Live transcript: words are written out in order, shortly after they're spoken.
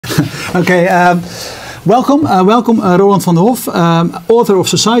Okay, welcome Ronald van der Hoff, author of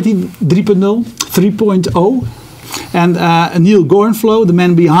Society 3.0, and Neil Gorenflo, the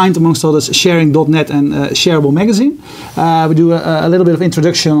man behind, amongst others, sharing.net and Shareable magazine. We do a little bit of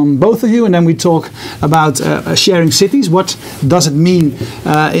introduction on both of you, and then we talk about sharing cities. What does it mean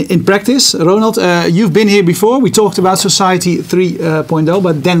in practice? Ronald, you've been here before. We talked about Society 3.0,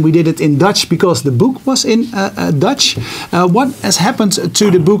 but then we did it in Dutch because the book was in Dutch. What has happened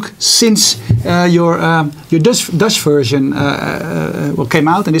to the book since your Dutch version came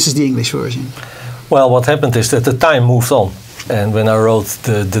out, and this is the English version? Well, what happened is that the time moved on. And when I wrote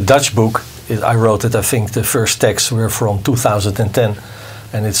the Dutch book, I wrote it, I think the first texts were from 2010.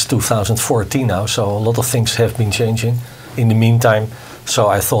 And it's 2014 now, so a lot of things have been changing in the meantime. So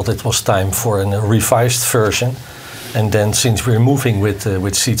I thought it was time for a revised version. And then since we're moving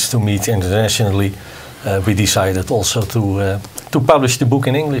with Seeds to Meet internationally, we decided also to publish the book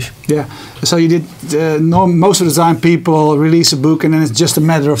in English. Yeah, so you did, most of the time people release a book and then it's just a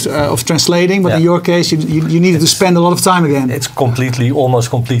matter of translating, but in your case you needed to spend a lot of time again. It's almost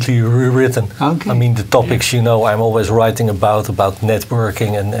completely rewritten. Okay. I mean, the topics, you know, I'm always writing about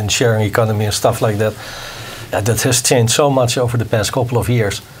networking and sharing economy and stuff like that. That has changed so much over the past couple of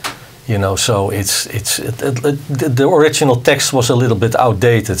years. You know, so the original text was a little bit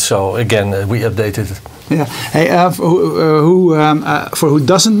outdated. So again, we updated it. Yeah. Hey, for who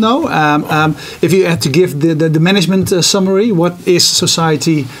doesn't know, if you had to give the management summary, what is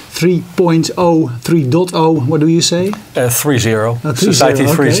Society 3.0, 3.0? What do you say? 3.0. Society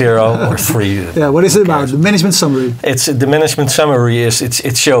 3.0 or 3. Yeah. What is it about? The management summary. It's the management summary is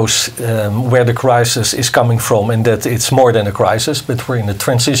it shows where the crisis is coming from, and that it's more than a crisis, but we're in a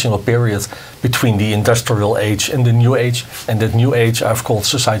transitional period between the industrial age and the new age, and that new age I've called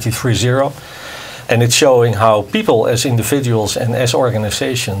Society 3.0. And it's showing how people as individuals and as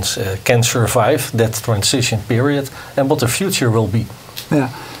organizations can survive that transition period and what the future will be. Yeah,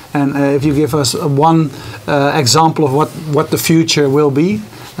 and if you give us one example of what the future will be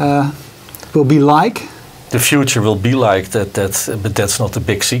like. The future will be like that, but that's not a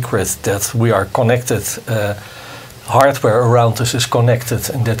big secret, that we are connected. Hardware around us is connected,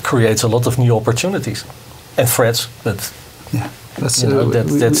 and that creates a lot of new opportunities and threats. But yeah. That's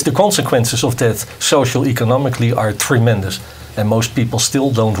the consequences of that socio-economically are tremendous, and most people still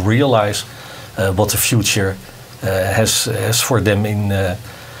don't realize what the future has for them in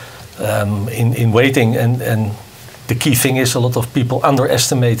waiting. And the key thing is a lot of people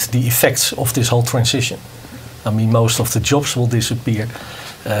underestimate the effects of this whole transition. I mean, most of the jobs will disappear.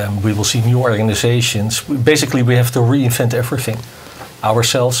 We will see new organizations. Basically, we have to reinvent everything.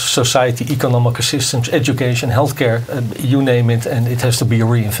 Ourselves, society, economic systems, education, healthcare, you name it, and it has to be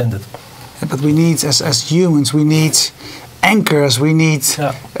reinvented. Yeah, but we need, as humans, we need anchors, we need,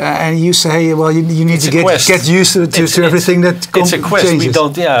 and you say, well, you need to get used to everything that it's a quest. changes. We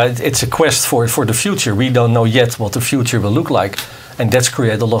don't, it's a quest for the future. We don't know yet what the future will look like. And that's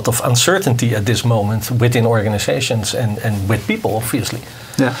created a lot of uncertainty at this moment within organizations and with people, obviously.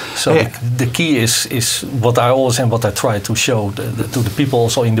 Yeah. So the key is what I always and what I try to show to the people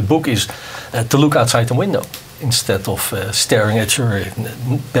also in the book is to look outside the window instead of staring at your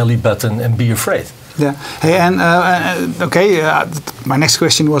belly button and be afraid. Yeah. Hey, and my next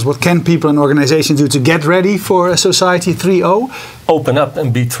question was, what can people and organizations do to get ready for Society 3.0? Open up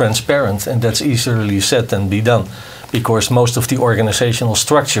and be transparent, and that's easily said than be done. Because most of the organizational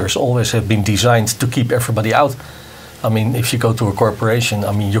structures always have been designed to keep everybody out. I mean, if you go to a corporation,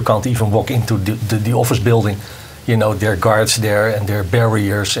 I mean, you can't even walk into the office building. You know, there are guards there and there are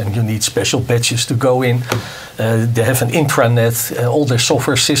barriers, and you need special badges to go in. They have an intranet. All their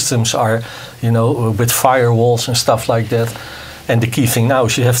software systems are, you know, with firewalls and stuff like that. And the key thing now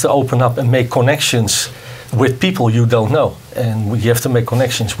is you have to open up and make connections with people you don't know, and you have to make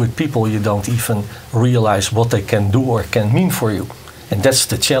connections with people you don't even realize what they can do or can mean for you, and that's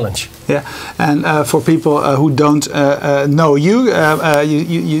the challenge. Yeah, and for people who don't know you,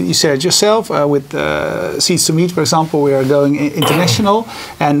 you said it yourself with Seeds to Meet, for example, we are going international,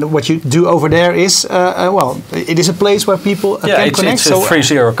 and what you do over there is well, it is a place where people can connect. It's a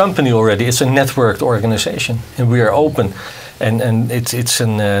 3.0 company already. It's a networked organization, and we are open. And it's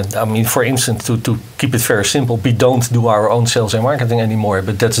I mean, for instance, to keep it very simple, we don't do our own sales and marketing anymore,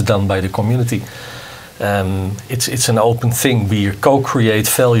 but that's done by the community. It's an open thing. We co-create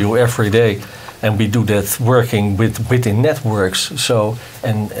value every day, and we do that working within networks. So,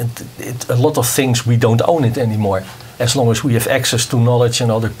 and a lot of things we don't own it anymore. As long as we have access to knowledge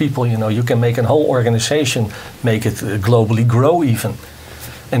and other people, you know, you can make a whole organization, make it globally grow even.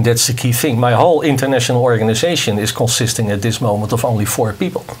 And that's the key thing. My whole international organization is consisting at this moment of only 4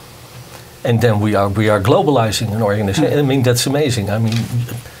 people. And then we are globalizing an organization. I mean, that's amazing. I mean,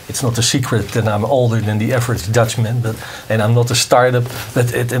 it's not a secret that I'm older than the average Dutchman, and I'm not a startup,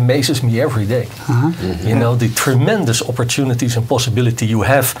 but it amazes me every day. You know, the tremendous opportunities and possibility you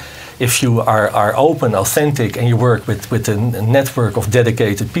have if you are open, authentic, and you work with a network of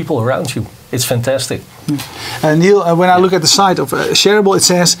dedicated people around you. It's fantastic. Neil, when I look at the site of Shareable, it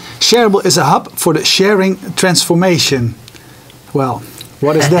says, Shareable is a hub for the sharing transformation. Well,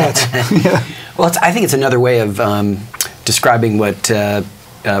 what is that? Well, I think it's another way of describing what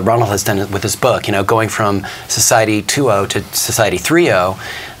Ronald has done with his book, you know, going from Society 2.0 to Society 3.0.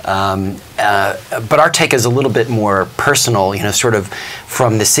 But our take is a little bit more personal, you know, sort of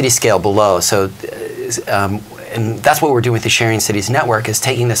from the city scale below. So, and that's what we're doing with the Sharing Cities Network, is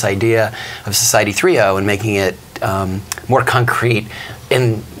taking this idea of Society 3.0 and making it more concrete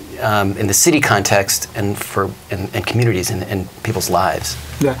in the city context and for communities and people's lives.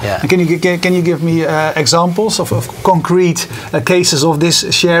 And can you give me examples of concrete cases of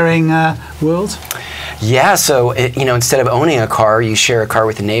this sharing world? Yeah, so you know, instead of owning a car, you share a car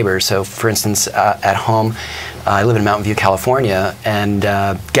with a neighbor. So, for instance, at home, I live in Mountain View, California, and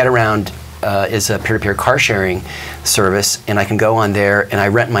Getaround is a peer-to-peer car sharing service, and I can go on there and I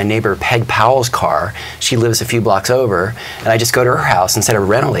rent my neighbor Peg Powell's car. She lives a few blocks over, and I just go to her house instead of a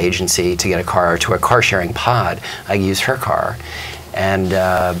rental agency to get a car, or to a car sharing pod. I use her car, and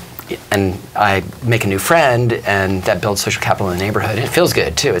I make a new friend, and that builds social capital in the neighborhood. And it feels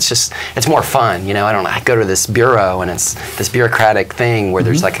good too. It's more fun, you know. I go to this bureau, and it's this bureaucratic thing where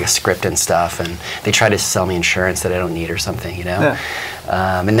there's like a script and stuff, and they try to sell me insurance that I don't need or something, you know.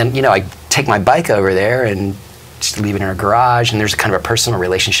 And then, you know, I take my bike over there and just leave it in her garage, and there's kind of a personal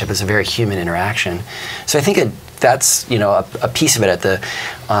relationship. It's a very human interaction. So I think that's, you know, a piece of it at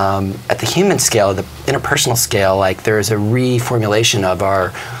the human scale, the interpersonal scale. Like, there's a reformulation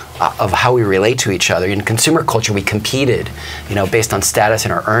of how we relate to each other. In consumer culture, we competed, you know, based on status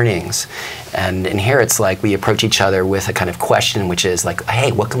and our earnings. And in here, it's like we approach each other with a kind of question, which is like,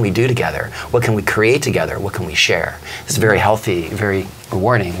 hey, what can we do together? What can we create together? What can we share? It's a very healthy, very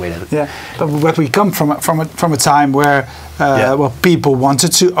rewarding way to... Yeah, but we come from a time where well, people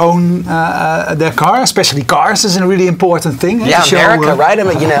wanted to own their car, especially cars is a really important thing. Yeah, America, right? I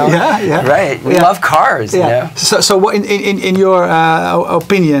mean, you know, right. We love cars, you know. So what, in your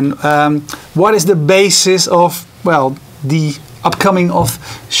opinion, what is the basis of, well, the upcoming of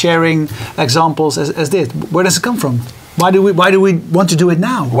sharing examples as this? Where does it come from? Why do we want to do it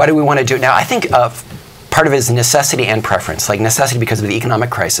now? Why do we want to do it now? I think part of it is necessity and preference. Like necessity because of the economic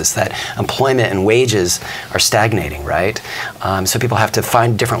crisis, that employment and wages are stagnating, right? So people have to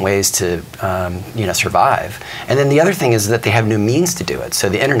find different ways to you know, survive. And then the other thing is that they have new means to do it. So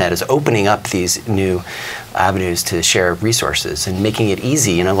the internet is opening up these new avenues to share resources and making it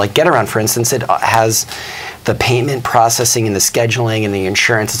easy. You know, like Getaround, for instance, it has the payment processing and the scheduling and the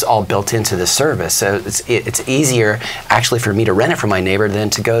insurance. It's all built into the service. So it's easier actually for me to rent it from my neighbor than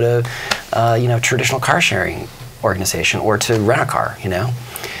to go to you know, traditional car sharing organization or to rent a car, you know.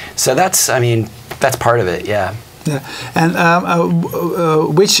 So that's, I mean, that's part of it, yeah. Yeah, and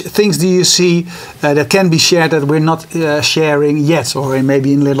which things do you see that can be shared that we're not sharing yet, or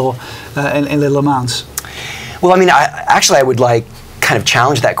maybe in little amounts? Well, I mean, I would like kind of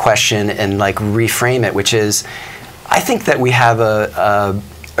challenge that question and like reframe it, which is, I think that we have a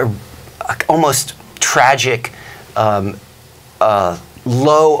almost tragic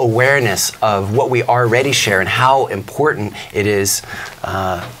low awareness of what we already share and how important it is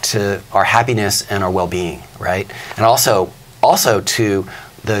to our happiness and our well-being, right? And also to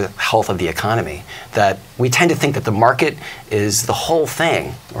the health of the economy. That we tend to think that the market is the whole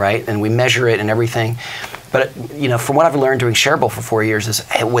thing, right? And we measure it and everything. But you know, from what I've learned doing Shareable for 4 years is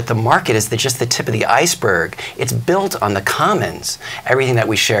what the market is just the tip of the iceberg. It's built on the commons. Everything that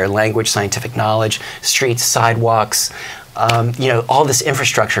we share, language, scientific knowledge, streets, sidewalks, you know, all this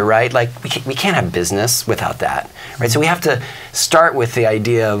infrastructure, right? Like we can't have business without that, right? So we have to start with the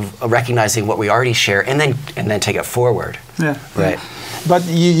idea of recognizing what we already share and then take it forward. Yeah. Right. But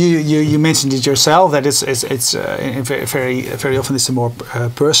you mentioned it yourself that it's very often it's a more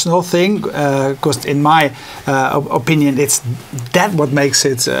personal thing, because in my opinion it's that what makes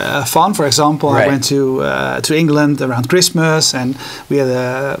it fun. For example, I went to England around Christmas, and we had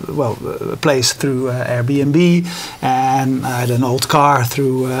a place through Airbnb, and I had an old car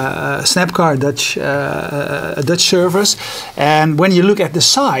through Snapcar, Dutch service. And when you look at the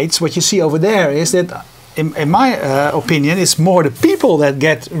sites, what you see over there is that in my opinion, it's more the people that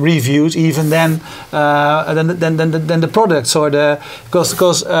get reviews even than the products or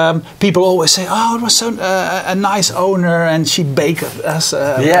because people always say, oh, it was so a nice owner and she baked us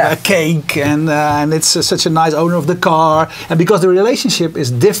a cake and it's such a nice owner of the car, and because the relationship is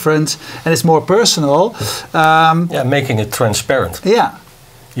different and it's more personal. Making it transparent. Yeah.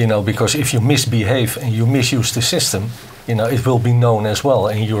 You know, because if you misbehave and you misuse the system, you know, it will be known as well,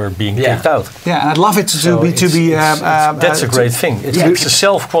 and you are being kicked out. Yeah, and I'd love it to be. That's a great thing. It's a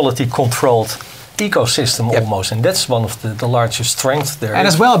self-quality controlled ecosystem almost, and that's one of the largest strengths there. And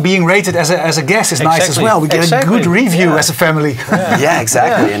as well, being rated as a guest is nice as well. We get a good review as a family.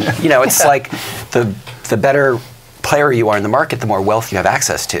 Exactly. And you know, it's like the better player you are in the market, the more wealth you have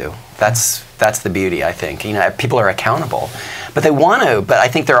access to. That's the beauty, I think. You know, people are accountable, but they want to. But I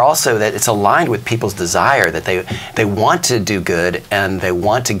think they're also that it's aligned with people's desire that they want to do good and they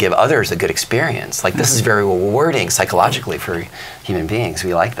want to give others a good experience. Like this is very rewarding psychologically for human beings.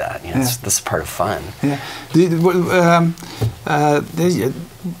 We like that. You know, this is part of fun. Yeah.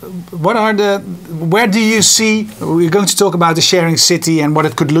 Where do you see? We're going to talk about the sharing city and what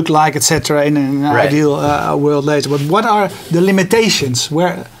it could look like, etc. In an ideal world later. But what are the limitations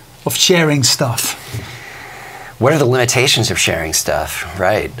of sharing stuff? What are the limitations of sharing stuff?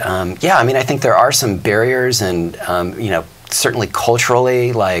 Right. I mean, I think there are some barriers, and you know, certainly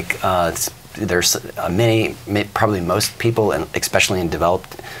culturally, like there's probably most people, and especially in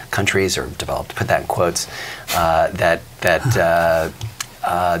developed countries or developed, put that in quotes, that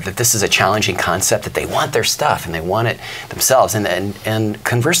this is a challenging concept, that they want their stuff and they want it themselves, and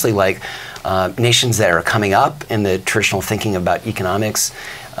conversely, like nations that are coming up in the traditional thinking about economics,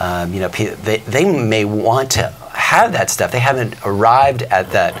 you know, they may want to have that stuff. They haven't arrived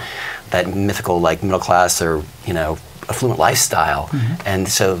at that mythical like middle class or, you know, affluent lifestyle, and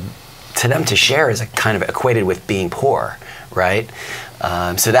so to them to share is kind of equated with being poor, right?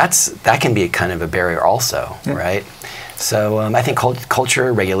 So that can be kind of a barrier also, right? So I think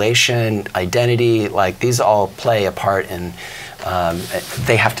culture, regulation, identity, like these all play a part in.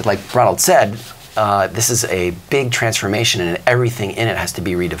 They have to, like Ronald said, this is a big transformation, and everything in it has to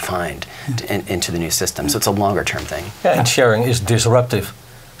be redefined into the new system. So it's a longer-term thing. Yeah, and sharing is disruptive.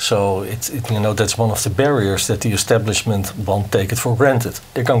 So you know, that's one of the barriers that the establishment won't take it for granted.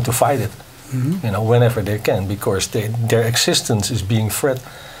 They're going to fight it, you know, whenever they can, because their existence is being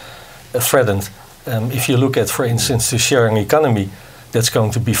threatened. If you look at, for instance, the sharing economy, that's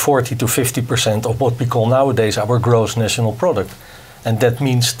going to be 40 to 50% of what we call nowadays our gross national product. And that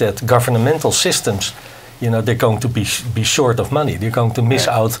means that governmental systems, you know, they're going to be short of money. They're going to miss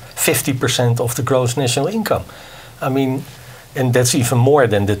out 50% of the gross national income. I mean, and that's even more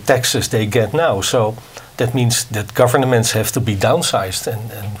than the taxes they get now. So that means that governments have to be downsized,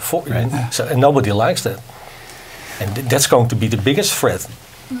 and nobody likes that. And that's going to be the biggest threat.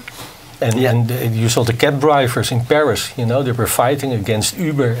 And you saw the cab drivers in Paris, you know, they were fighting against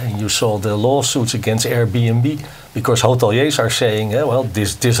Uber, and you saw the lawsuits against Airbnb because hoteliers are saying, well,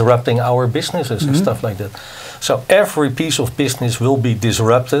 this disrupting our businesses and stuff like that. So every piece of business will be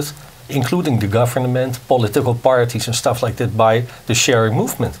disrupted, including the government, political parties and stuff like that, by the sharing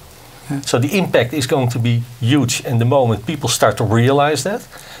movement. So the impact is going to be huge, and the moment people start to realize that,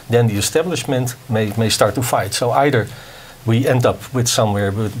 then the establishment may start to fight. So either we end up with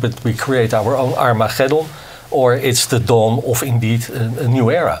somewhere, but we create our own Armageddon, or it's the dawn of indeed a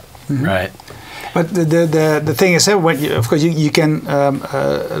new era. Right. But the thing is, of course, you can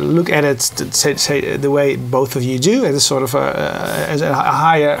look at it, say the way both of you do, at a sort of as a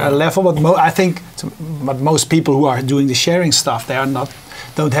higher level. But I think most people who are doing the sharing stuff,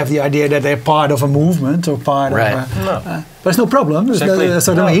 don't have the idea that they're part of a movement or part of a... But it's no problem. Exactly. That's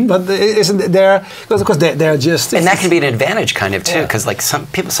what I mean. But isn't there... Because they're just... And that can be an advantage, kind of, too, because like some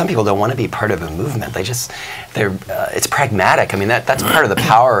people don't want to be part of a movement. It's pragmatic. I mean, that's part of the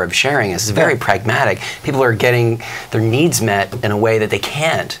power of sharing. It's very pragmatic. People are getting their needs met in a way that they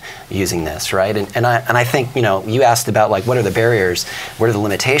can't using this, right? And I think, you know, you asked about like what are the barriers, what are the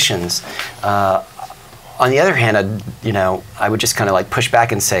limitations. On the other hand, I would just kind of like push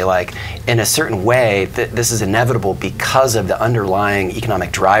back and say, like, in a certain way, this is inevitable because of the underlying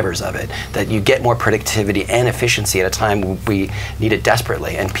economic drivers of it. That you get more productivity and efficiency at a time we need it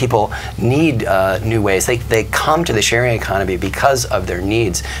desperately, and people need new ways. They come to the sharing economy because of their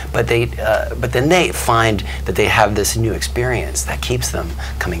needs, but then they find that they have this new experience that keeps them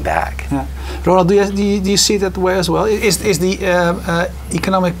coming back. Yeah. Ronald, do you see that way as well? Is the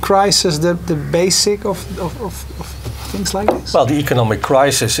economic crisis the basic of things like this? Well, the economic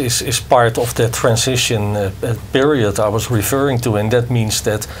crisis is part of the transition period I was referring to, and that means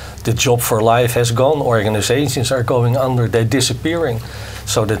that the job for life has gone. Organizations are going under, they're disappearing.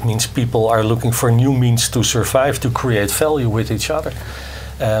 So that means people are looking for new means to survive, to create value with each other.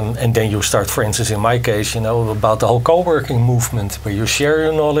 And then you start, for instance, in my case, about the whole co-working movement, where you share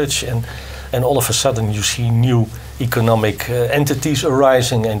your knowledge, and all of a sudden you see new economic entities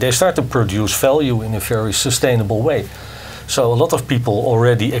arising, and they start to produce value in a very sustainable way. So a lot of people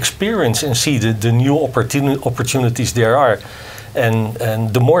already experience and see the new opportunities there are.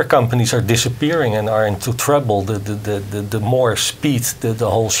 And the more companies are disappearing and are into trouble, the more speed the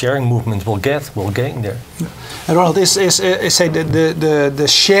whole sharing movement will gain there. And Ronald, say the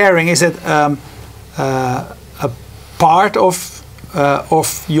sharing, is it a part of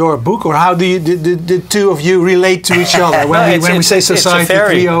your book, or how do you, the two of you relate to each other when we say society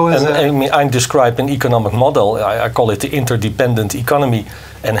trio? I describe an economic model. I call it the interdependent economy.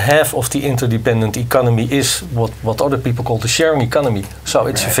 And half of the interdependent economy is what other people call the sharing economy. So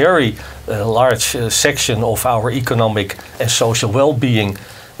it's a very large section of our economic and social well-being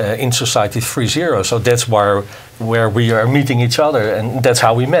in Society 3.0. So that's where we are meeting each other, and that's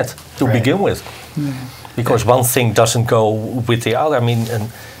how we met to begin with. Yeah. Because one thing doesn't go with the other. I mean,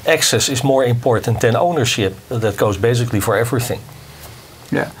 access is more important than ownership. That goes basically for everything.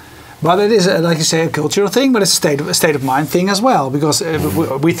 Yeah. But it is, like you say, a cultural thing, but it's a state of mind thing as well. Because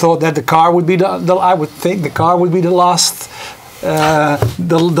we thought that the car would be I would think the car would be the last,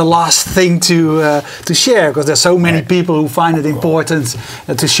 the last thing to share, because there's so many people who find it important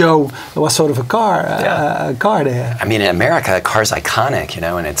to show what sort of a car they have. I mean, in America, a car's iconic,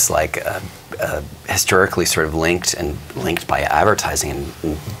 and it's like historically sort of linked by advertising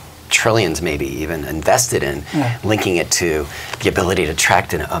and trillions maybe even invested in linking it to the ability to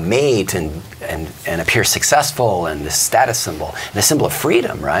attract a mate and appear successful, and the status symbol and a symbol of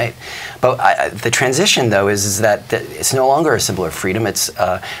freedom, right? But the transition though is that it's no longer a symbol of freedom. It's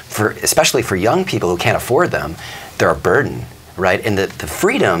especially for young people who can't afford them, they're a burden, right? And the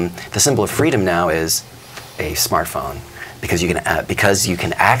freedom, the symbol of freedom now is a smartphone. Because you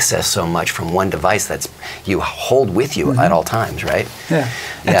can access so much from one device that you hold with you at all times, right? Yeah.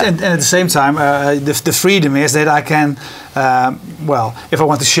 And at the same time, the freedom is that I can, if I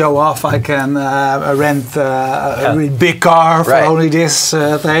want to show off, I can rent a really big car for only this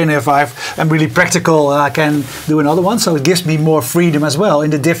thing. If I'm really practical, I can do another one. So it gives me more freedom as well in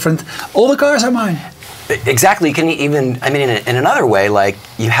the different. All the cars are mine. Exactly. You can even, I mean, in another way, like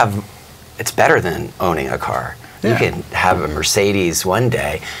it's better than owning a car. You can have a Mercedes one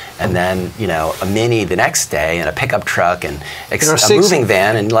day, and then a Mini the next day, and a pickup truck, and a moving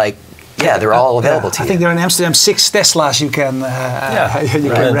van, and they're all available to you. I think there are in Amsterdam 6 Teslas you can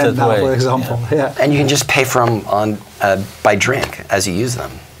rent now, for example. Yeah. And you can just pay for them by drink as you use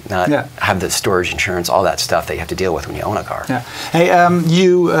them. Not have the storage, insurance, all that stuff that you have to deal with when you own a car. Yeah. Hey,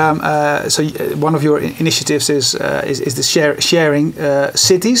 so one of your initiatives is the sharing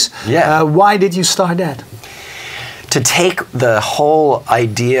cities. Yeah. Why did you start that? To take the whole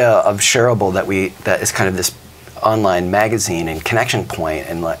idea of Shareable that is kind of this online magazine and connection point,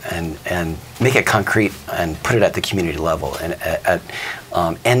 and make it concrete and put it at the community level,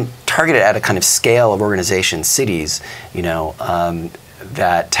 and target it at a kind of scale of organizations, cities,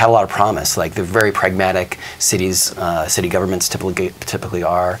 that had a lot of promise. Like they're very pragmatic cities, city governments typically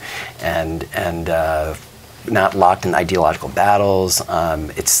are, and not locked in ideological battles.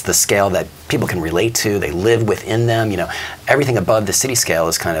 It's the scale that people can relate to. They live within them. Everything above the city scale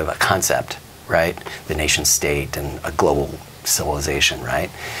is kind of a concept, right? The nation state and a global civilization, right?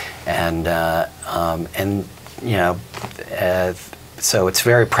 So it's a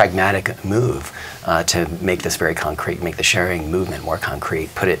very pragmatic move to make this very concrete, make the sharing movement more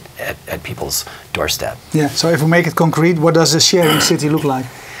concrete, put it at people's doorstep. Yeah. So if we make it concrete, what does a sharing city look like?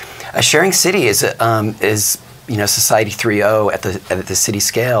 A sharing city is Society 3.0 at the city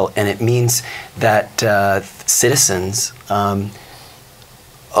scale, and it means that citizens own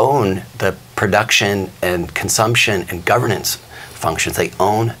the production and consumption and governance functions. They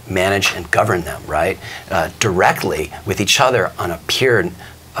own, manage, and govern them, right? Directly with each other on a peer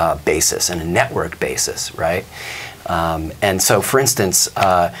basis and a network basis, right? And so, for instance,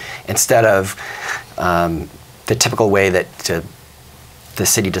 instead of the typical way that the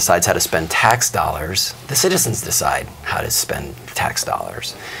city decides how to spend tax dollars, the citizens decide how to spend tax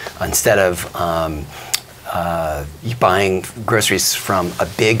dollars. Instead of you buying groceries from a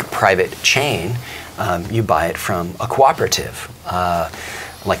big private chain, you buy it from a cooperative.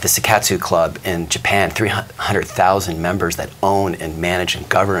 like the Sekatsu Club in Japan, 300,000 members that own and manage and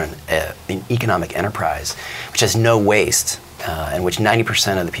govern an economic enterprise, which has no waste, and which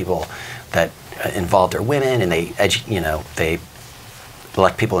 90% of the people that involved are women, and they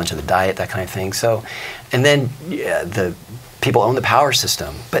elect people into the diet, that kind of thing. So, and then the people own the power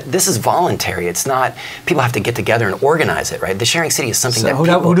system, but this is voluntary. It's not, people have to get together and organize it, right? The sharing city is something that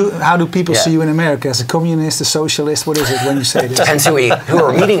how do people see you in America? As a communist, a socialist? What is it when you say this? Depends who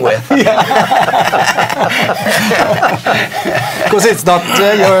we're meeting with. Because it's not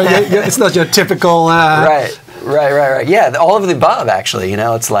it's not your typical. Right. Yeah, all of the above, actually. You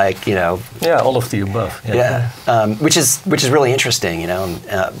know, it's like, you know. Yeah, all of the above. Yeah. Which is really interesting, you know,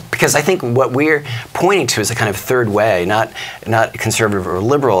 because I think what we're pointing to is a kind of third way, not conservative or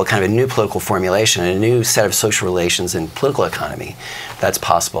liberal, kind of a new political formulation, a new set of social relations and political economy that's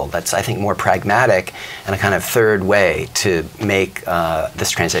possible. That's, I think, more pragmatic and a kind of third way to make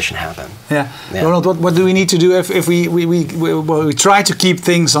this transition happen. Yeah. Ronald, what do we need to do if we try to keep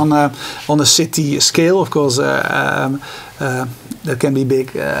things on a city scale? Of course, that can be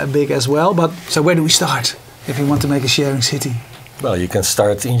big as well. But so where do we start if we want to make a sharing city? Well, you can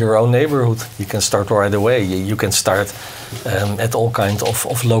start in your own neighborhood. You can start right away. You can start at all kinds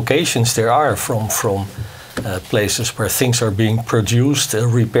of locations there are, from places where things are being produced,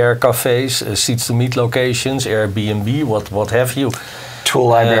 repair cafes, seats to meet locations, Airbnb, what have you. Tool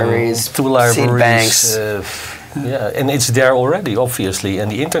libraries, seed banks. Yeah, and it's there already, obviously, and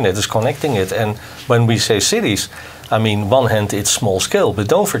the internet is connecting it. And when we say cities, I mean, one hand it's small scale, but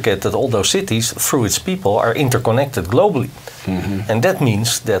don't forget that all those cities, through its people, are interconnected globally. Mm-hmm. And that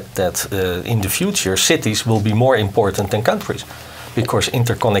means that in the future, cities will be more important than countries, because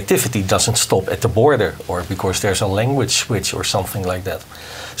interconnectivity doesn't stop at the border, or because there's a language switch or something like that.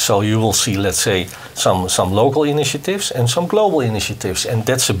 So you will see, let's say, some local initiatives and some global initiatives, and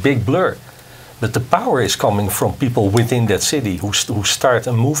that's a big blur. But the power is coming from people within that city who start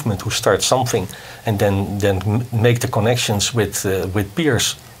a movement, who start something, and then make the connections with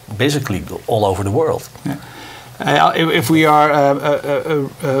peers, basically all over the world. Yeah. If we are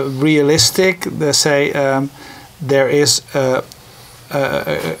realistic, they say there is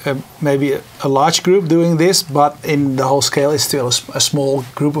maybe a large group doing this, but in the whole scale, it's still a small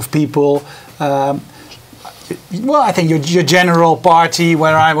group of people. Well, I think your general party,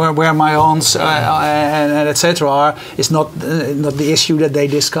 where my aunts and etc. are, is not the issue that they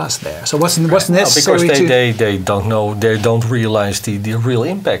discuss there. So what's necessary? Because they don't know, they don't realize the real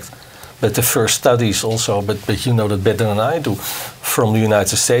impact. But the first studies also, but you know that better than I do, from the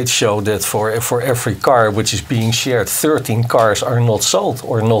United States show that for every car which is being shared, 13 cars are not sold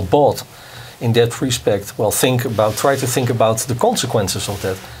or not bought. In that respect, well, try to think about the consequences of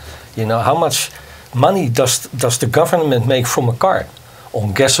that. You know, how much money does the government make from a car?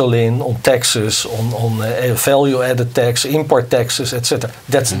 On gasoline, on taxes, on value-added tax, import taxes, etc.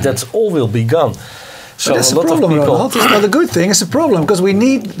 That's all will be gone. So that's a lot of people. Ronald. It's not a good thing. It's a problem because we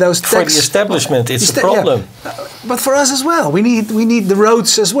need those tax. For the establishment, it's a problem. Yeah. But for us as well, we need the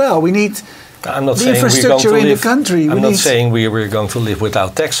roads as well. We need the infrastructure in the country. I'm not saying we're going to live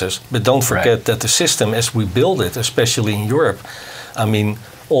without taxes, but don't forget that the system, as we build it, especially in Europe, I mean,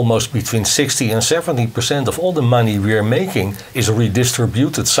 almost between 60 and 70% of all the money we are making is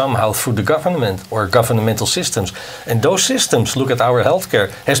redistributed somehow through the government or governmental systems. And those systems, look at our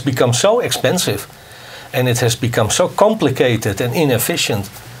healthcare, has become so expensive. And it has become so complicated and inefficient,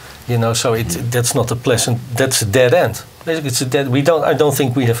 you know. So that's not a pleasant. That's a dead end. Basically, it's a dead. I don't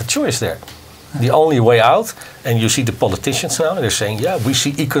think we have a choice there. The only way out, and you see the politicians now. They're saying, yeah, we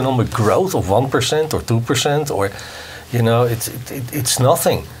see economic growth of 1% or 2%, or, you know, it's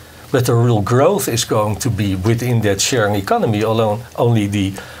nothing. But the real growth is going to be within that sharing economy alone. Only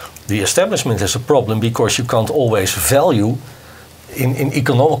the establishment has a problem because you can't always value. In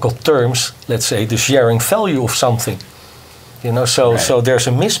economical terms, let's say, the sharing value of something. You know, so there's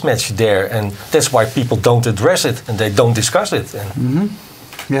a mismatch there, and that's why people don't address it and they don't discuss it.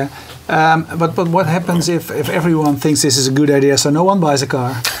 Yeah, but what happens if everyone thinks this is a good idea, so no one buys a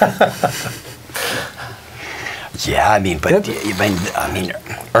car? Yeah, I mean,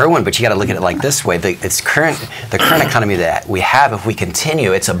 Erwin, but you got to look at it like this way: the current economy that we have, if we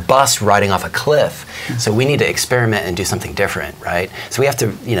continue, it's a bus riding off a cliff. So we need to experiment and do something different, right? So we have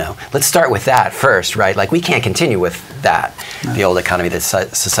to, you know, let's start with that first, right? Like we can't continue with that, the old economy, the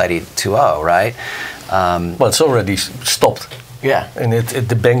society 2.0, right? Well, it's already stopped. Yeah, and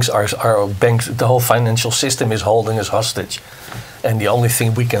the banks are banks. The whole financial system is holding us hostage. And the only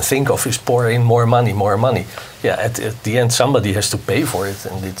thing we can think of is pour in more money, more money. Yeah, at the end somebody has to pay for it,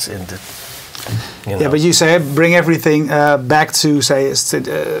 and You know? Yeah, but you say bring everything back to say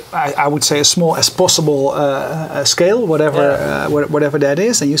I would say as small as possible scale, whatever that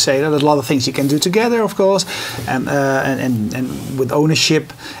is, and you say that there's a lot of things you can do together, of course, and with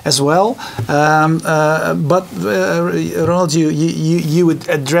ownership as well. But Ronald, you would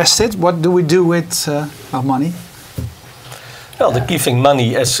address it. What do we do with our money? Well, the key thing,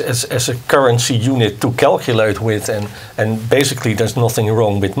 money as a currency unit to calculate with, and basically there's nothing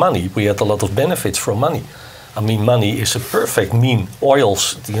wrong with money. We had a lot of benefits from money. I mean, money is a perfect mean,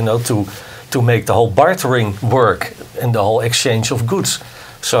 oils, to make the whole bartering work and the whole exchange of goods.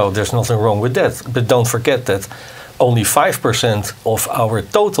 So there's nothing wrong with that. But don't forget that only 5% of our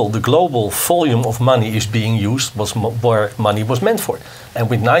total, the global volume of money is being used where money was meant for. And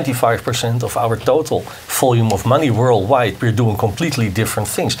with 95% of our total volume of money worldwide, we're doing completely different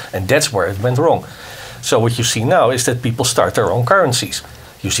things. And that's where it went wrong. So what you see now is that people start their own currencies.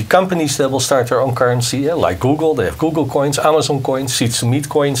 You see companies that will start their own currency, like Google. They have Google coins, Amazon coins, Seeds to Meat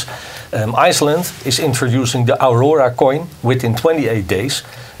coins. Iceland is introducing the Aurora coin within 28 days.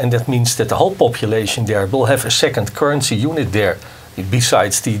 And that means that the whole population there will have a second currency unit there,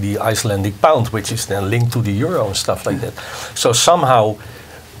 besides the Icelandic pound, which is then linked to the euro and stuff like that. So somehow,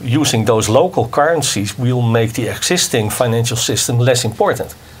 using those local currencies will make the existing financial system less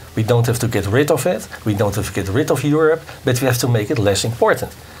important. We don't have to get rid of it, we don't have to get rid of Europe, but we have to make it less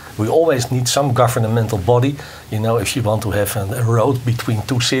important. We always need some governmental body, if you want to have a road between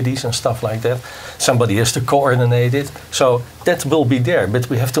two cities and stuff like that. Somebody has to coordinate it. So that will be there, but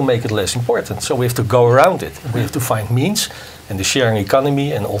we have to make it less important. So we have to go around it. We have to find means, and the sharing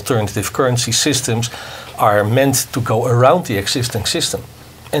economy and alternative currency systems are meant to go around the existing system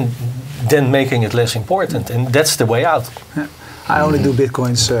and then making it less important. And that's the way out. Yeah. I only do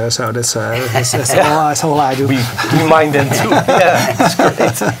bitcoins, so that's all I do. We mind them too. Yeah, that's great.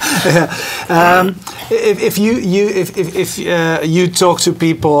 Yeah. If you talk to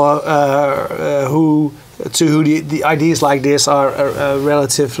people who the ideas like this are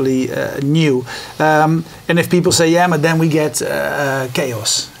relatively new, and if people say, yeah, but then we get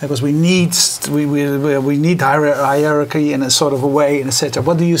chaos because we need hierarchy in a sort of a way, and etc.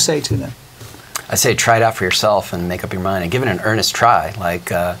 What do you say to them? I say try it out for yourself and make up your mind and give it an earnest try. Like,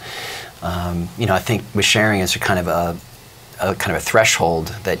 I think with sharing is kind of a threshold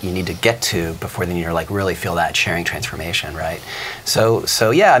that you need to get to before then you're like really feel that sharing transformation, right?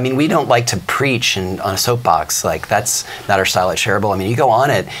 So yeah, I mean, we don't like to preach on a soapbox. Like, that's not our style at Shareable. I mean, you go on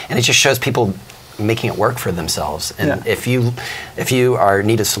it and it just shows people making it work for themselves. And yeah. if you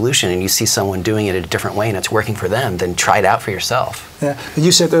need a solution and you see someone doing it a different way and it's working for them, then try it out for yourself. Yeah,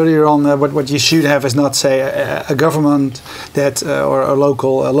 you said earlier on what you should have is not say a government that or a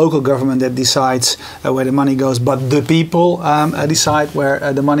local government that decides where the money goes, but the people decide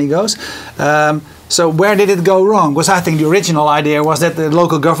where the money goes. So where did it go wrong? Because I think the original idea was that the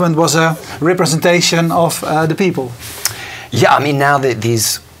local government was a representation of the people. Yeah, I mean, now that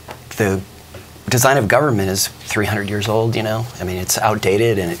the design of government is 300 years old, I mean, it's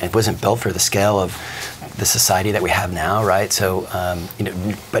outdated and it wasn't built for the scale of the society that we have now, right? So,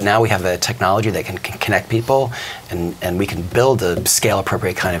 but now we have a technology that can connect people and we can build a scale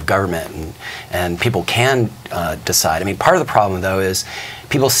appropriate kind of government and people can decide. I mean, part of the problem though is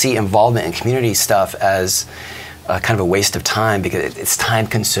people see involvement in community stuff as kind of a waste of time because it's time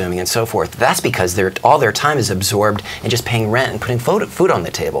consuming and so forth. That's because all their time is absorbed in just paying rent and putting food on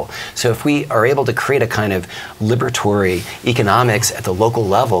the table. So if we are able to create a kind of liberatory economics at the local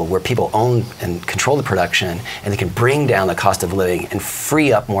level where people own and control the production and they can bring down the cost of living and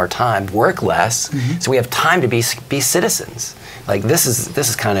free up more time, work less, so we have time to be citizens. Like this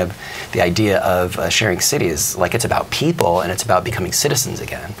is kind of the idea of sharing cities. Like it's about people and it's about becoming citizens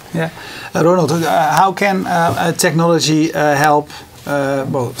again. Yeah, Ronald, how can technology help,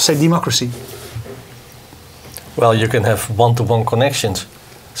 say democracy? Well, you can have one-to-one connections,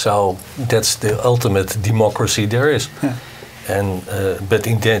 so that's the ultimate democracy there is. Yeah. And but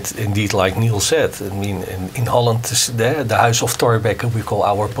indeed, like Neil said, I mean, in Holland, the House of Thorbecke, we call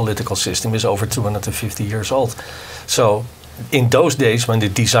our political system, is over 250 years old. So in those days, when they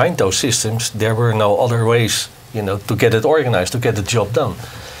designed those systems, there were no other ways, to get it organized, to get the job done.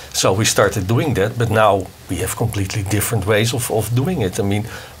 So we started doing that, but now we have completely different ways of doing it. I mean,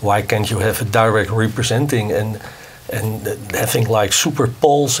 why can't you have a direct representing and having like super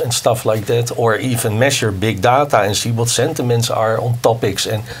polls and stuff like that, or even measure big data and see what sentiments are on topics?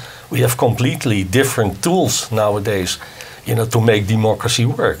 And we have completely different tools nowadays, to make democracy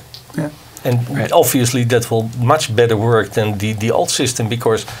work. Yeah. And obviously that will much better work than the old system,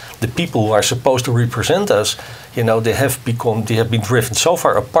 because the people who are supposed to represent us, you know, they have been driven so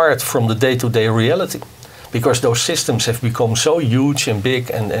far apart from the day-to-day reality, because those systems have become so huge and big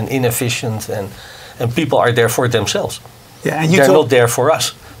and inefficient, and people are there for themselves. Yeah, and they're not there for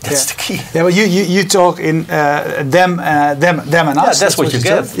us. That's the key. Yeah, well, you talk in them and us. That's what you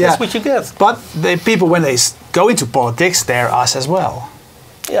get. Yeah. That's what you get. But the people, when they go into politics, they're us as well.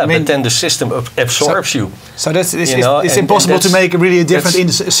 Yeah, but then the system absorbs you. So it's impossible to make really a difference in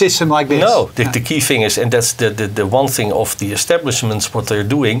a system like this. No, the key thing is, and that's the one thing of the establishments, what they're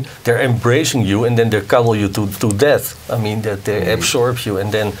doing, they're embracing you and then they cuddle you to death. I mean, that they absorb you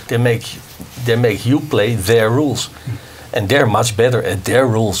and then they make you play their rules. And they're much better at their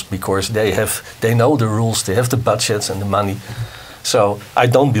rules because they know the rules, they have the budgets and the money. So I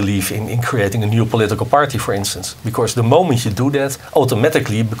don't believe in creating a new political party, for instance, because the moment you do that,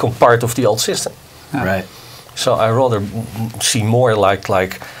 automatically you become part of the old system. Yeah. Right. So I rather see more like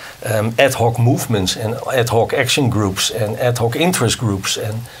ad hoc movements and ad hoc action groups and ad hoc interest groups,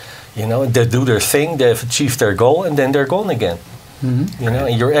 and you know, they do their thing, they've achieved their goal, and then they're gone again. Mm-hmm. You know,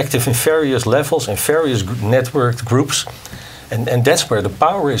 and you're active in various levels and various networked groups. And that's where the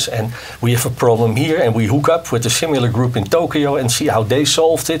power is. And we have a problem here, and we hook up with a similar group in Tokyo and see how they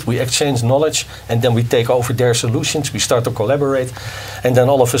solved it. We exchange knowledge, and then we take over their solutions. We start to collaborate, and then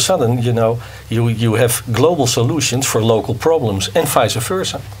all of a sudden, you know, you have global solutions for local problems, and vice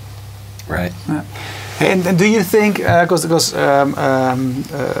versa. Right. And do you think, because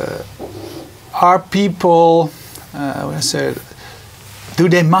are people, do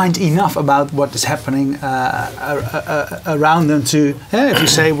they mind enough about what is happening around them to? If you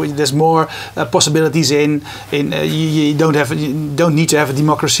say there's more possibilities you don't need to have a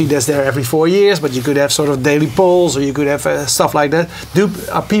democracy that's there every 4 years, but you could have sort of daily polls, or you could have stuff like that.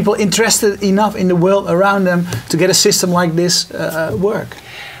 Are people interested enough in the world around them to get a system like this work?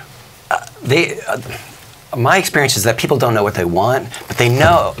 My experience is that people don't know what they want, but they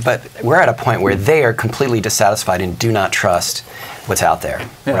know. But we're at a point where they are completely dissatisfied and do not trust what's out there,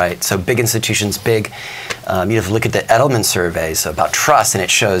 right? So big institutions, you have to look at the Edelman surveys about trust, and it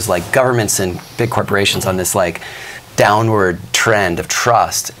shows like governments and big corporations on this like downward trend of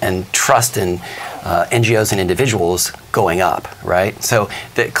trust, and trust in NGOs and individuals going up, right? So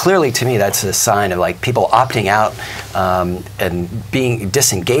clearly, to me, that's a sign of like people opting out and being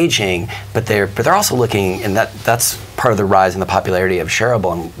disengaging, but they're also looking, and that's part of the rise in the popularity of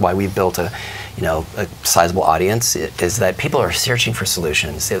Shareable and why we've built a sizable audience, is that people are searching for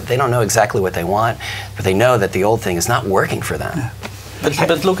solutions. They don't know exactly what they want, but they know that the old thing is not working for them.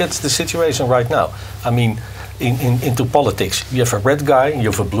 But look at the situation right now. I mean, into politics, you have a red guy,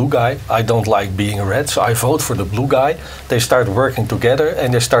 you have a blue guy. I don't like being a red, so I vote for the blue guy. They start working together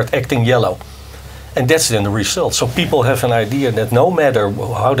and they start acting yellow. And that's then the result. So people have an idea that no matter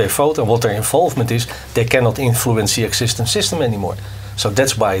how they vote and what their involvement is, they cannot influence the existing system anymore. So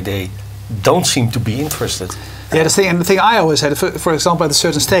that's why they don't seem to be interested. Yeah, the thing I always had, for example, at a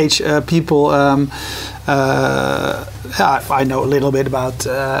certain stage, people. I know a little bit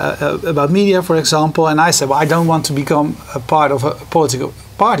about media, for example, and I said, well, I don't want to become a part of a political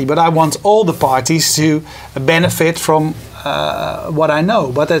party, but I want all the parties to benefit from what I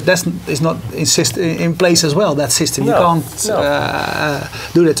know. But that is not in place as well. That system, you can't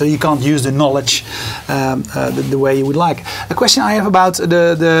do that. So you can't use the knowledge the way you would like. A question I have about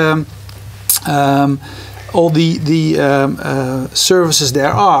all the services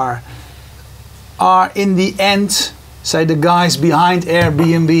there are in the end, say, the guys behind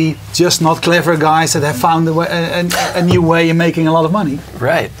Airbnb just not clever guys that have found a new way of making a lot of money?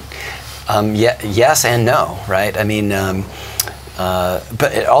 Right. Yes and no. Right. I mean,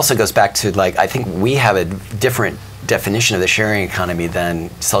 but it also goes back to, like, I think we have a different definition of the sharing economy than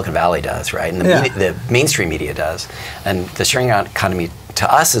Silicon Valley does, right? And the mainstream media does. And the sharing economy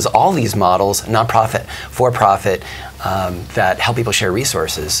to us is all these models, nonprofit, for-profit, that help people share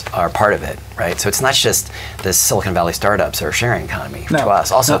resources are part of it, right? So it's not just the Silicon Valley startups or sharing economy to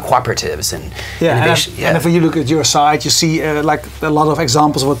us, also cooperatives and innovation. And if you look at your site, you see like a lot of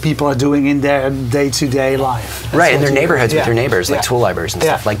examples of what people are doing in their day-to-day life. That's right, in their neighborhoods with their neighbors, like tool libraries and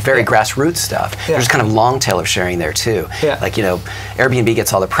stuff, like very grassroots stuff. There's kind of long tail of sharing there too. Like, Airbnb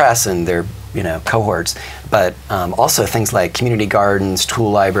gets all the press and their cohorts, but also things like community gardens,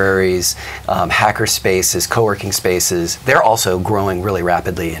 tool libraries, hacker spaces, co-working spaces, they're also growing really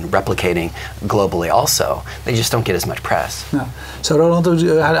rapidly and replicating globally also. They just don't get as much press. No. So Ronald,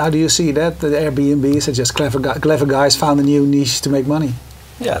 how do you see that? The Airbnb are just clever guys found a new niche to make money?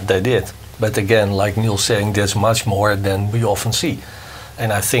 Yeah, they did. But again, like Neil's saying, there's much more than we often see.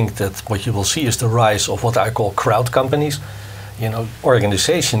 And I think that what you will see is the rise of what I call crowd companies.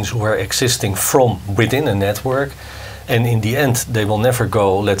 organizations who are existing from within a network, and in the end they will never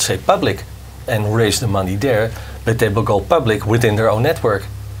go, let's say, public and raise the money there, but they will go public within their own network,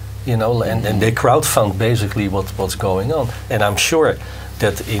 and they crowdfund basically what's going on. And I'm sure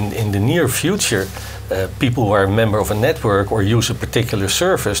that in the near future, people who are a member of a network or use a particular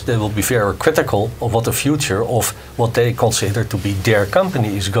service, they will be very critical of what the future of what they consider to be their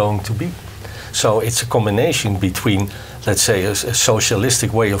company is going to be. So it's a combination between, let's say, a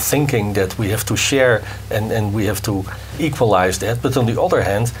socialistic way of thinking that we have to share and we have to equalize that. But on the other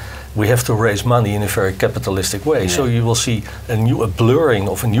hand, we have to raise money in a very capitalistic way. Yeah. So you will see a blurring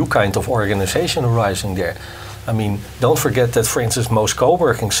of a new kind of organization arising there. I mean, don't forget that, for instance, most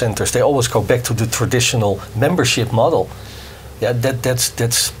co-working centers, they always go back to the traditional membership model. Yeah,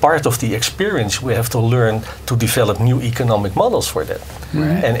 that's part of the experience. We have to learn to develop new economic models for that.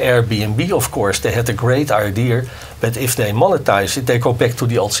 Right. And Airbnb, of course, they had a great idea, but if they monetize it, they go back to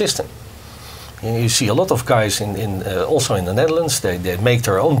the old system. You see a lot of guys also in the Netherlands, they make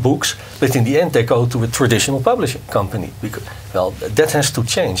their own books, but in the end they go to a traditional publishing company. Because, well, that has to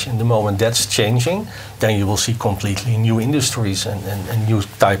change. In the moment that's changing, then you will see completely new industries and new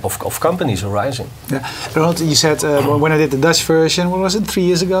type of companies arising. Yeah. Ronald, you said when I did the Dutch version, what was it, 3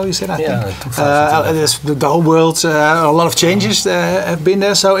 years ago, you said, I think? The whole world, a lot of changes have been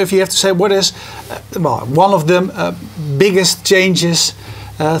there. So if you have to say what is, one of the biggest changes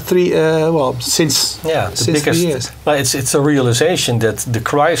since the biggest, 3 years. Well, it's a realization that the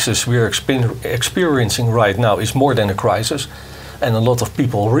crisis we're experiencing right now is more than a crisis, and a lot of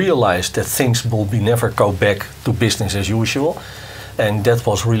people realize that things will never go back to business as usual, and that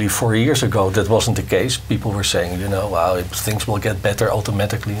was really 4 years ago. That wasn't the case. People were saying, things will get better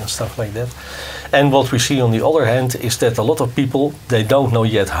automatically and stuff like that. And what we see on the other hand is that a lot of people, they don't know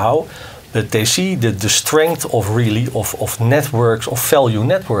yet how, but they see the strength of networks, of value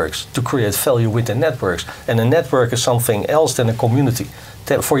networks, to create value within networks. And a network is something else than a community.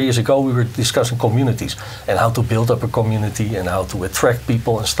 4 years ago we were discussing communities and how to build up a community and how to attract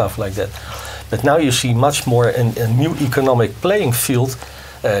people and stuff like that. But now you see much more a new economic playing field.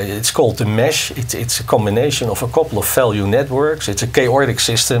 It's called the mesh. It's a combination of a couple of value networks. It's a chaotic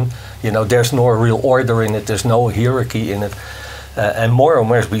system. There's no real order in it. There's no hierarchy in it. And more and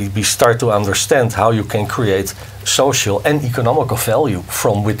more we start to understand how you can create social and economical value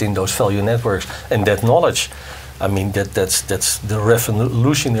from within those value networks. And that knowledge, I mean, that's the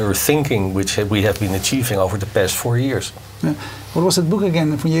revolutionary thinking which we have been achieving over the past 4 years. Yeah. What was that book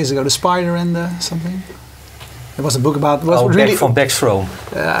again from years ago? The Spider and something? It was a book about... From Beckstrom.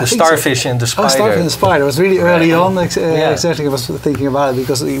 The Starfish and the Spider. Oh, Starfish and the Spider. It was really early on. Exactly, I was thinking about it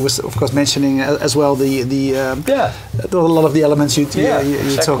because he was, of course, mentioning as well a lot of the elements you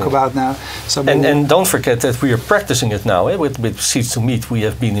exactly. Talk about now. So and don't forget that we are practicing it now. With Seeds to Meet, we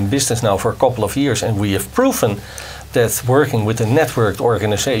have been in business now for a couple of years, and we have proven that working with a networked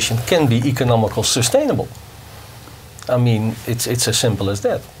organization can be economically sustainable. I mean, it's as simple as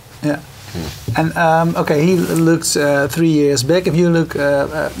that. Yeah. And he looked 3 years back. If you look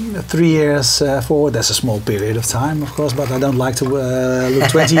 3 years forward, that's a small period of time, of course, but I don't like to look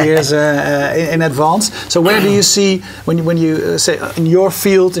 20 years in advance. So where do you see, when you say in your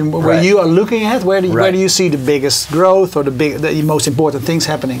field and where you are looking at, where do you see the biggest growth or the most important things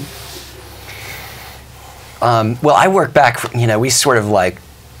happening? Well, I work back, we sort of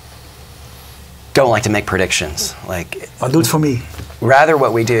don't like to make predictions. Do it for me. Rather,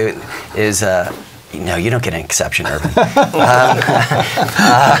 what we do is, you don't get an exception, Erwin.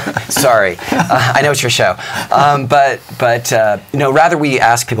 Sorry, I know it's your show. Rather we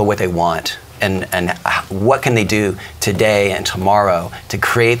ask people what they want and what can they do today and tomorrow to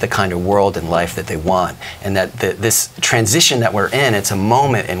create the kind of world and life that they want. And that this transition that we're in, it's a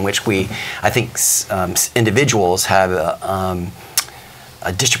moment in which I think individuals have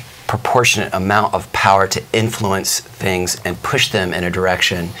a disproportionate amount of power to influence things and push them in a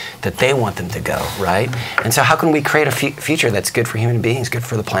direction that they want them to go, right? And so how can we create a future that's good for human beings, good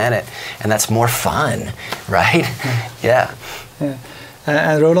for the planet, and that's more fun, right? Yeah.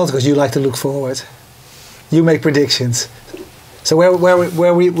 And Ronald, because you like to look forward, you make predictions. So where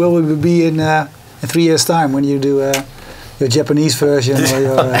will we be in 3 years' time when you do your Japanese version or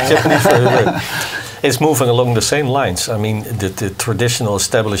your Japanese version? It's moving along the same lines. I mean, the traditional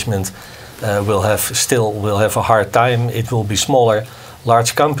establishment will have a hard time. It will be smaller.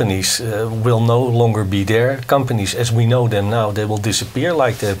 Large companies will no longer be there. Companies, as we know them now, they will disappear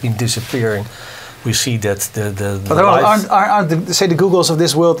like they have been disappearing. We see that But aren't the Googles of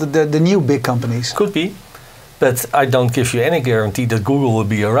this world the new big companies? Could be, but I don't give you any guarantee that Google will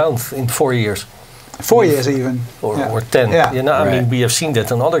be around in 4 years. 4 years even. Or 10. Yeah. You know, I mean, we have seen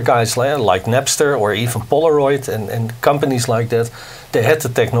that in other guys like Napster or even Polaroid and companies like that. They had the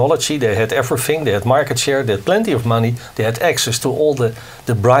technology, they had everything, they had market share, they had plenty of money, they had access to all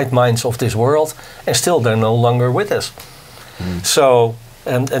the bright minds of this world, and still they're no longer with us. So,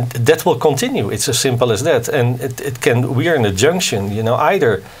 and that will continue. It's as simple as that. And we're in a junction, you know,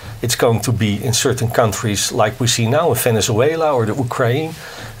 either it's going to be in certain countries like we see now in Venezuela or the Ukraine.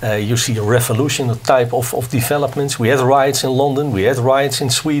 You see a revolution type of developments. We had riots in London, we had riots in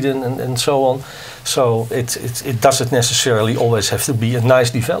Sweden and so on. So it doesn't necessarily always have to be a nice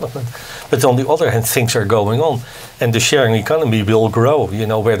development. But on the other hand, things are going on. And the sharing economy will grow, you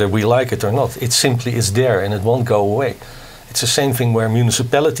know, whether we like it or not. It simply is there and it won't go away. It's the same thing where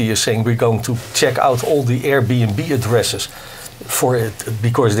municipality is saying we're going to check out all the Airbnb addresses for it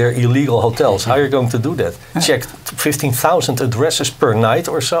because they're illegal hotels. How are you going to do that? Check 15,000 addresses per night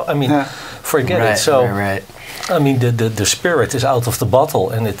or so? I mean, forget it. So, I mean, the spirit is out of the bottle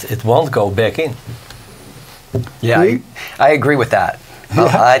and it won't go back in. Yeah, I agree with that.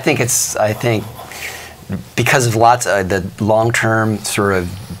 I think because of lots of the long-term sort of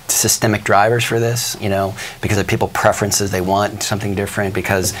systemic drivers for this, you know, because of people preferences, they want something different,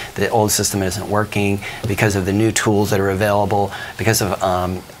 because the old system isn't working, because of the new tools that are available, because of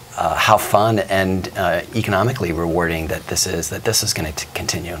how fun and economically rewarding that this is going to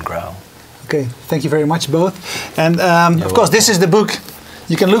continue and grow. Okay, thank you very much both. And of course, this is the book.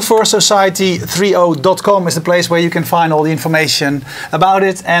 You can look for society30.com is the place where you can find all the information about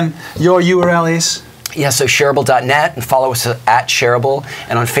it, and your URL is? Yeah, so shareable.net, and follow us at Shareable.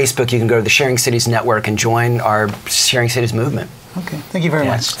 And on Facebook, you can go to the Sharing Cities Network and join our Sharing Cities movement. Okay, thank you very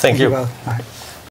much. Thank you. Both. Bye.